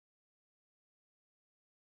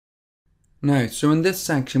Now, so in this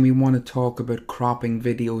section, we want to talk about cropping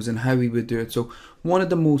videos and how we would do it. So one of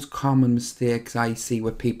the most common mistakes I see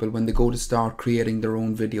with people when they go to start creating their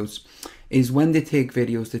own videos is when they take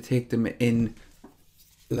videos, they take them in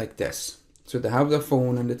like this. So they have their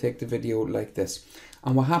phone and they take the video like this.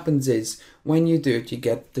 And what happens is when you do it, you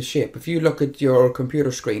get the shape. If you look at your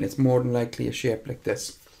computer screen, it's more than likely a shape like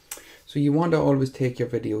this. So you want to always take your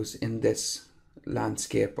videos in this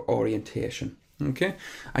landscape orientation. Okay,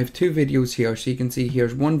 I have two videos here, so you can see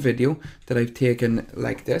here's one video that I've taken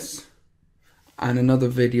like this and another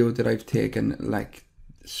video that I've taken like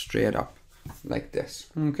straight up like this.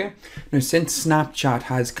 Okay, now since Snapchat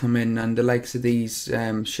has come in and the likes of these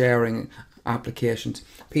sharing applications,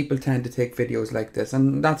 people tend to take videos like this,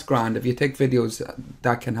 and that's grand. If you take videos,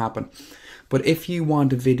 that can happen. But if you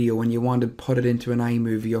want a video and you want to put it into an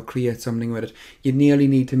iMovie or create something with it, you nearly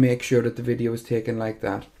need to make sure that the video is taken like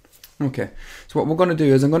that. Okay, so what we're going to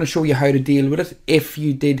do is I'm going to show you how to deal with it if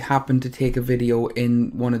you did happen to take a video in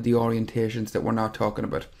one of the orientations that we're now talking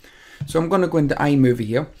about. So I'm going to go into iMovie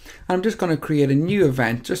here, and I'm just going to create a new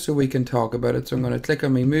event just so we can talk about it. So I'm going to click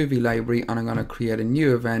on my movie library and I'm going to create a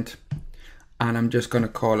new event, and I'm just going to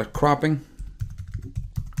call it cropping.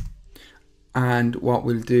 And what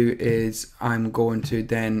we'll do is I'm going to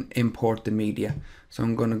then import the media. So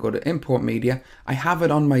I'm going to go to import media. I have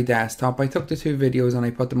it on my desktop. I took the two videos and I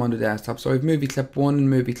put them on the desktop. So I have movie clip 1 and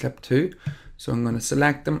movie clip 2. So I'm going to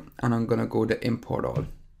select them and I'm going to go to import all.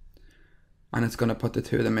 And it's going to put the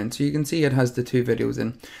two of them in. So you can see it has the two videos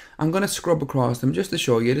in. I'm going to scrub across them just to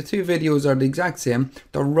show you. The two videos are the exact same.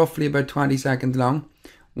 They're roughly about 20 seconds long.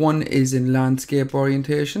 One is in landscape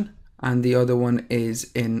orientation and the other one is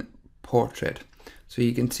in portrait. So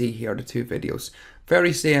you can see here the two videos.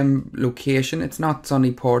 Very same location. It's not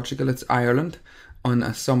sunny Portugal, it's Ireland on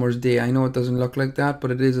a summer's day. I know it doesn't look like that,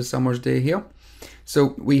 but it is a summer's day here.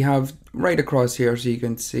 So we have right across here, so you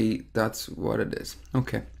can see that's what it is.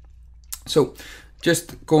 Okay, so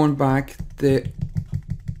just going back,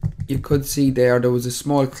 you could see there was a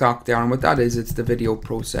small clock there, and what that is, it's the video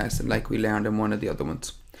processing like we learned in one of the other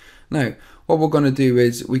ones. Now what we're going to do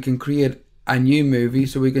is we can create a new movie.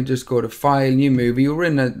 So we can just go to File, New Movie. We're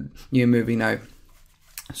in a new movie now.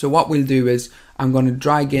 So what we'll do is I'm going to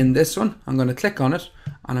drag in this one. I'm going to click on it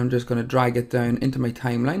and I'm just going to drag it down into my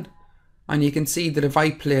timeline. And you can see that if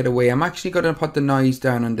I play it away, I'm actually going to put the noise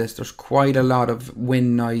down on this. There's quite a lot of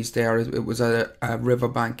wind noise there. It was a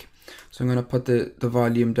riverbank. So I'm going to put the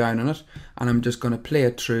volume down on it and I'm just going to play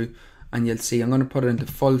it through, and you'll see I'm going to put it into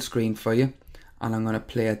full screen for you and I'm going to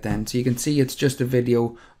play it then. So you can see it's just a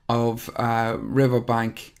video of a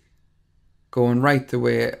riverbank going right the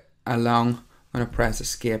way along. I'm going to press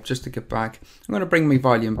escape just to get back. I'm going to bring my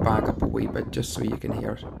volume back up a wee bit just so you can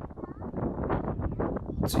hear it.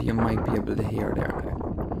 So you might be able to hear there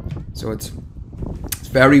now. So it's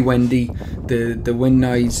very windy. The wind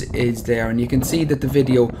noise is there, and you can see that the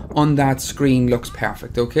video on that screen looks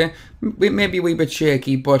perfect. Okay, maybe a wee bit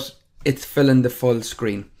shaky, but it's filling the full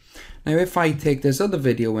screen. Now if I take this other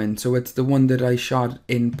video in, so it's the one that I shot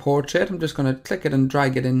in portrait, I'm just going to click it and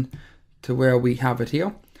drag it in to where we have it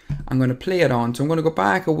here. I'm going to play it on, so I'm going to go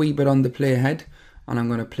back a wee bit on the playhead and I'm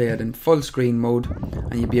going to play it in full screen mode,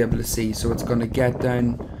 and you'll be able to see. So it's going to get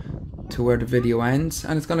down to where the video ends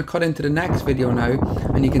and it's going to cut into the next video now,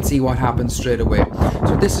 and you can see what happens straight away.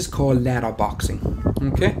 So this is called letterboxing.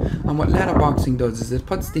 Okay, and what letterboxing does is it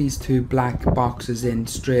puts these two black boxes in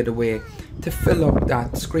straight away to fill up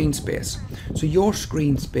that screen space. So your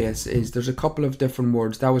screen space is, there's a couple of different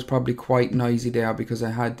words. That was probably quite noisy there because I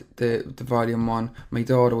had the volume on. My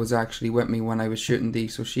daughter was actually with me when I was shooting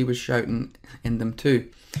these, so she was shouting in them too.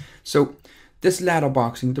 So this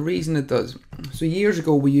letterboxing, the reason it does, so years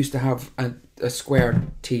ago we used to have a square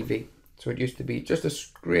TV. So it used to be just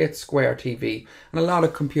a great square TV, and a lot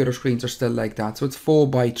of computer screens are still like that. So it's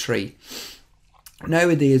 4:3.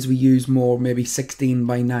 Nowadays we use more, maybe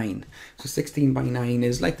 16:9. So 16:9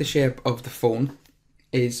 is like the shape of the phone,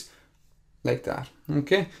 is like that.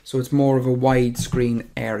 Okay, so it's more of a wide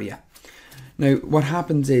screen area. Now what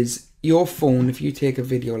happens is your phone, if you take a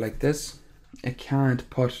video like this, it can't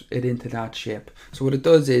put it into that shape. So what it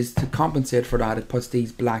does is, to compensate for that, it puts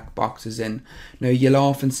these black boxes in. Now you'll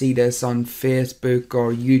often see this on Facebook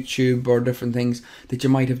or YouTube or different things, that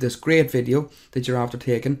you might have this great video that you're after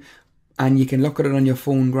taking and you can look at it on your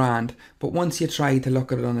phone grand, but once you try to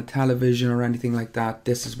look at it on a television or anything like that,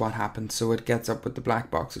 this is what happens. So it gets up with the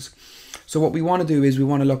black boxes. So what we want to do is we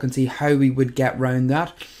want to look and see how we would get around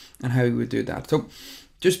that and how we would do that. So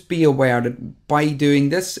just be aware that by doing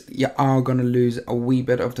this, you are going to lose a wee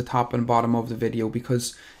bit of the top and bottom of the video,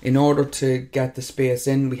 because in order to get the space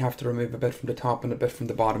in, we have to remove a bit from the top and a bit from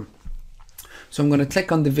the bottom. So I'm going to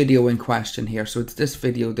click on the video in question here. So it's this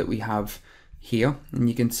video that we have here, and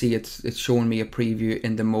you can see it's showing me a preview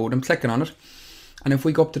in the mode. I'm clicking on it, and if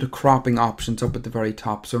we go up to the cropping options up at the very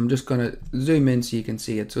top, so I'm just going to zoom in so you can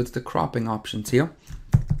see it. So it's the cropping options here.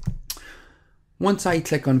 Once I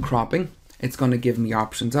click on cropping, it's going to give me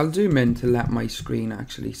options. I'll zoom in to let my screen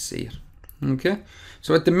actually see it. Okay,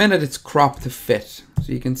 so at the minute it's cropped to fit,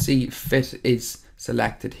 so you can see fit is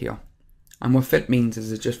selected here, and what fit means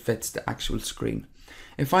is it just fits the actual screen.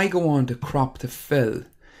 If I go on to crop to fill,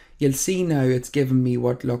 you'll see now it's giving me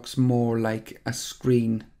what looks more like a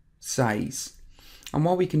screen size, and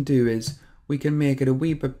what we can do is we can make it a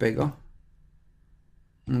wee bit bigger.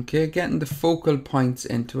 Okay, getting the focal points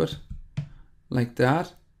into it like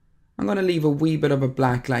that. I'm going to leave a wee bit of a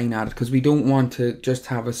black line at it because we don't want to just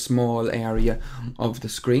have a small area of the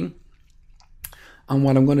screen. And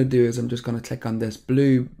what I'm going to do is I'm just going to click on this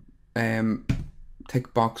blue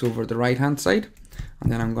tick box over the right hand side,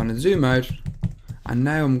 and then I'm going to zoom out, and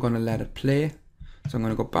now I'm going to let it play. So I'm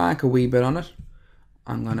going to go back a wee bit on it.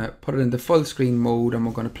 I'm going to put it in the full screen mode, and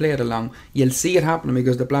we're going to play it along. You'll see it happening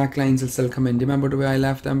because the black lines will still come in. Do you remember the way I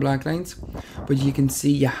left them black lines? But you can see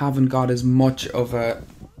you haven't got as much of a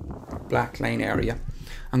black line area.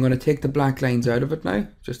 I'm going to take the black lines out of it now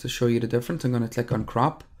just to show you the difference. I'm going to click on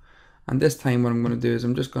crop, and this time what I'm going to do is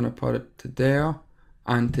I'm just going to put it to there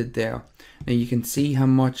and to there. Now you can see how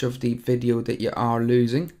much of the video that you are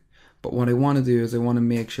losing, but what I want to do is I want to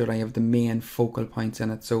make sure I have the main focal points in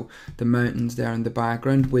it. So the mountains there in the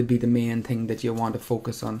background would be the main thing that you want to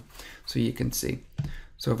focus on, so you can see.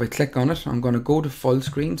 So if I click on it, I'm going to go to full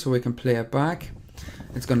screen so I can play it back.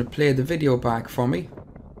 It's going to play the video back for me.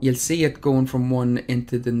 You'll see it going from one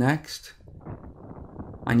into the next,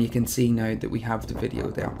 and you can see now that we have the video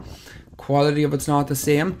there. Quality of it's not the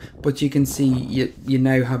same, but you can see you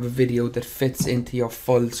now have a video that fits into your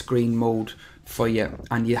full screen mode for you,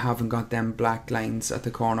 and you haven't got them black lines at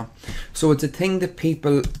the corner. So it's a thing that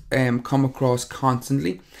people come across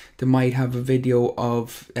constantly. They might have a video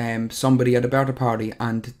of somebody at a birthday party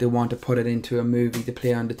and they want to put it into a movie to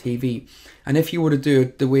play on the TV, and if you were to do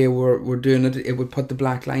it the way we're doing it, it would put the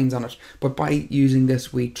black lines on it. But by using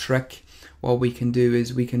this wee trick, what we can do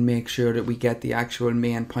is we can make sure that we get the actual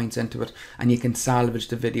main points into it, and you can salvage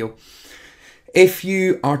the video. If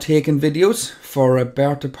you are taking videos for a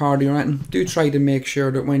birthday party or anything, do try to make sure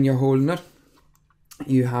that when you're holding it,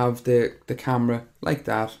 you have the camera like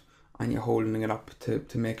that, and you're holding it up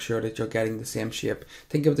to make sure that you're getting the same shape.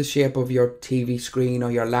 Think of the shape of your TV screen or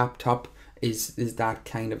your laptop is that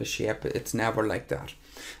kind of a shape. It's never like that.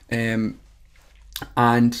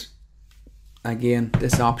 And again,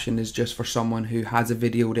 this option is just for someone who has a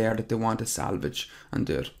video there that they want to salvage and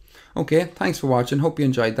do it. Okay, thanks for watching. Hope you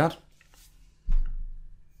enjoyed that.